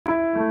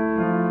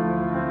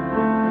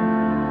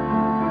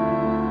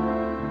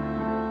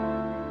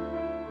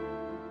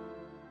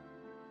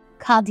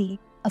Khadi,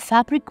 a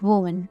fabric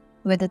woven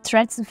with the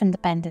threads of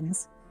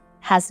independence,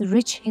 has a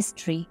rich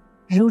history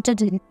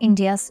rooted in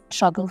India's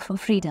struggle for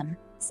freedom.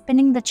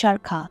 Spinning the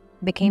charkha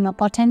became a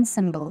potent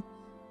symbol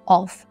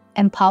of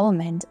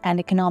empowerment and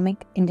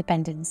economic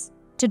independence.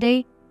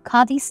 Today,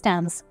 Khadi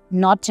stands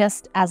not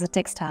just as a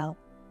textile,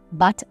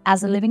 but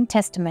as a living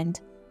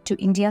testament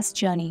to India's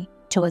journey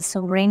towards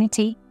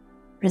sovereignty,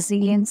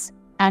 resilience,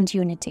 and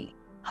unity.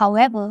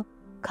 However,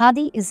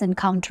 Khadi is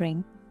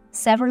encountering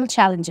several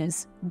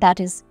challenges that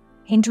is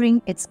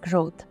hindering its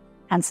growth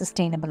and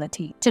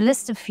sustainability. To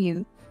list a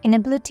few: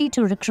 inability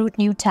to recruit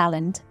new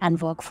talent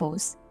and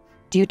workforce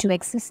due to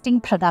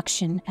existing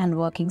production and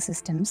working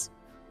systems,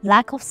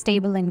 lack of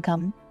stable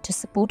income to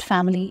support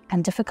family,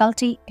 and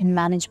difficulty in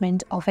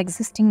management of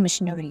existing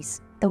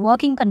machineries. The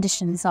working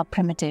conditions are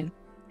primitive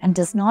and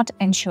does not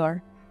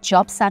ensure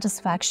job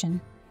satisfaction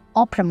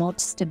or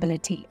promote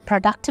stability.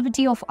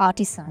 Productivity of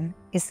artisan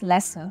is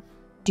lesser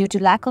due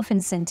to lack of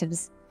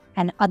incentives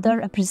and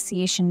other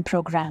appreciation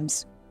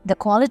programs. The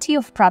quality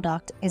of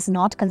product is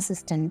not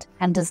consistent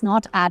and does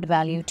not add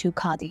value to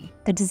Khadi.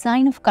 The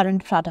design of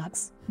current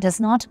products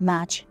does not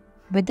match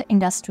with the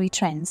industry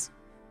trends,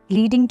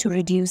 leading to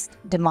reduced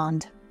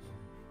demand.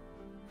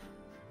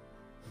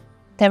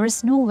 There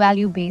is no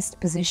value-based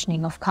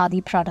positioning of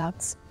Khadi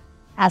products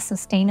as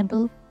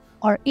sustainable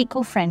or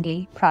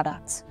eco-friendly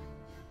products.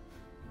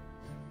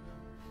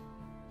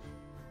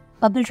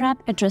 Bblewrap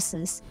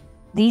addresses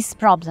these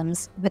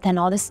problems with an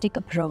holistic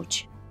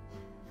approach.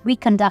 We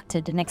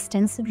conducted an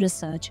extensive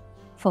research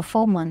for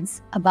 4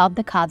 months about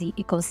the Khadi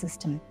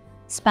ecosystem,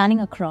 spanning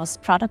across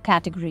product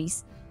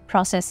categories,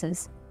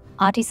 processes,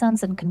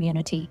 artisans and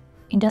community,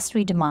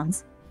 industry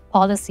demands,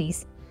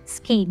 policies,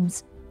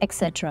 schemes,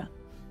 etc.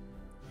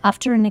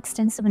 After an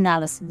extensive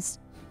analysis,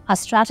 our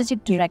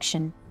strategic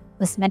direction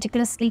was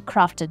meticulously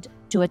crafted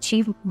to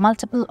achieve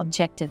multiple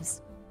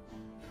objectives.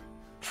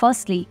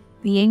 Firstly,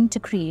 we aim to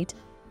create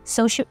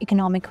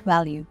socio-economic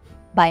value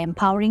by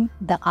empowering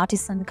the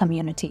artisan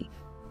community.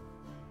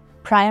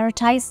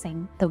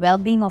 Prioritizing the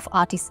well-being of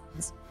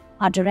artisans,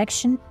 our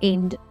direction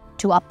aimed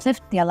to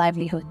uplift their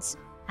livelihoods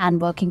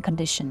and working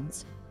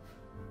conditions.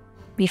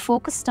 We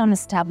focused on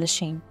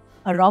establishing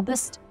a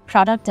robust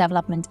product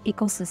development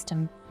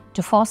ecosystem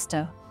to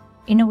foster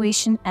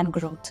innovation and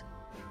growth.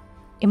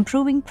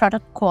 Improving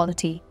product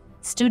quality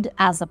stood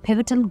as a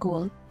pivotal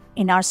goal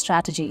in our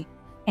strategy,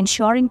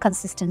 ensuring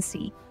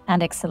consistency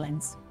and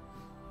excellence.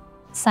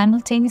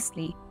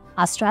 Simultaneously,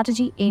 our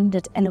strategy aimed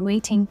at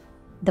elevating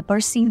the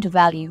perceived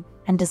value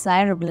and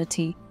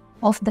desirability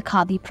of the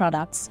Khadi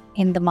products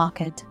in the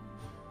market.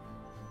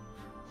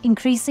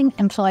 Increasing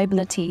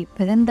employability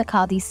within the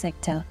Khadi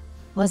sector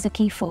was a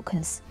key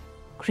focus,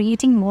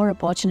 creating more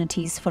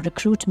opportunities for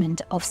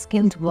recruitment of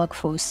skilled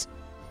workforce.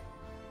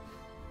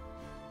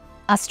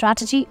 Our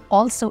strategy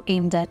also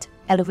aimed at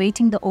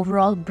elevating the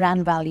overall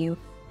brand value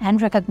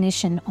and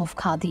recognition of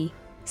Khadi,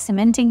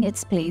 cementing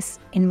its place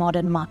in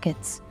modern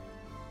markets.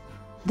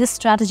 This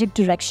strategic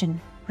direction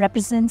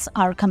represents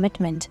our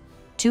commitment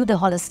to the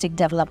holistic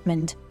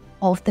development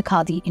of the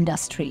Khadi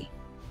industry.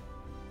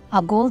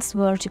 Our goals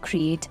were to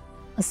create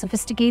a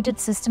sophisticated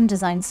system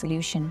design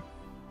solution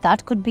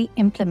that could be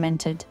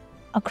implemented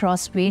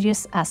across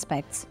various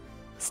aspects.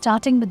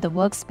 Starting with the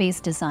workspace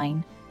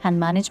design and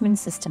management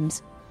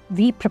systems,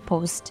 we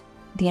proposed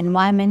the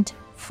environment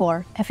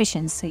for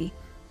efficiency.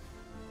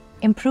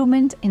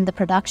 Improvement in the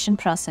production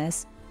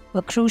process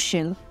were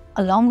crucial,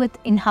 along with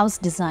in-house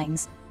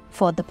designs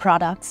for the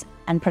products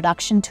and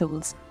production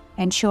tools,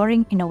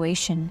 ensuring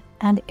innovation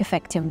and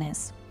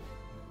effectiveness.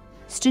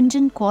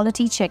 Stringent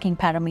quality checking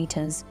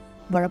parameters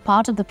were a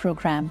part of the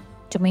program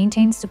to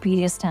maintain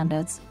superior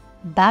standards,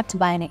 backed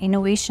by an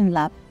innovation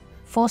lab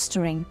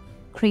fostering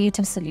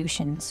creative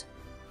solutions.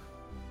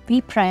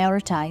 We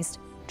prioritized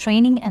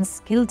training and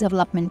skill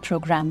development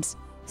programs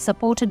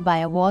supported by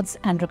awards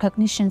and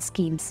recognition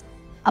schemes,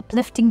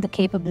 uplifting the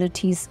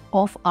capabilities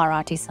of our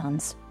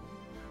artisans.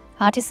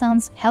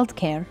 Artisans'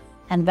 healthcare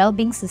and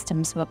well-being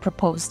systems were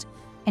proposed,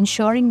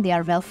 ensuring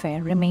their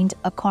welfare remained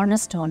a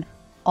cornerstone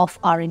of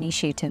our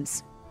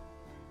initiatives.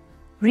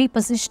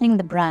 Repositioning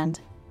the brand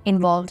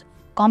involved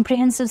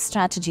comprehensive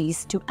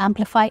strategies to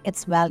amplify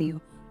its value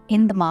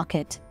in the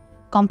market,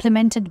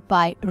 complemented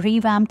by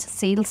revamped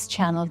sales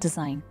channel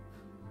design.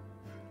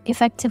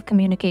 Effective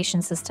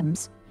communication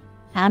systems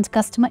and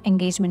customer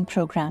engagement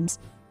programs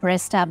were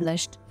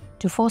established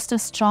to foster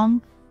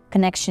strong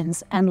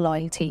connections and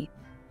loyalty.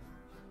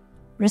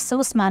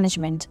 Resource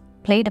management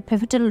played a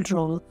pivotal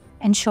role,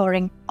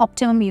 ensuring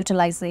optimum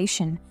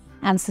utilization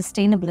and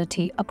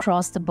sustainability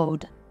across the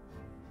board.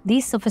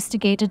 These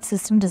sophisticated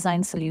system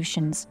design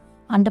solutions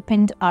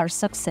underpinned our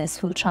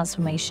successful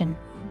transformation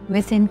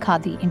within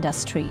Khadi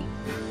industry.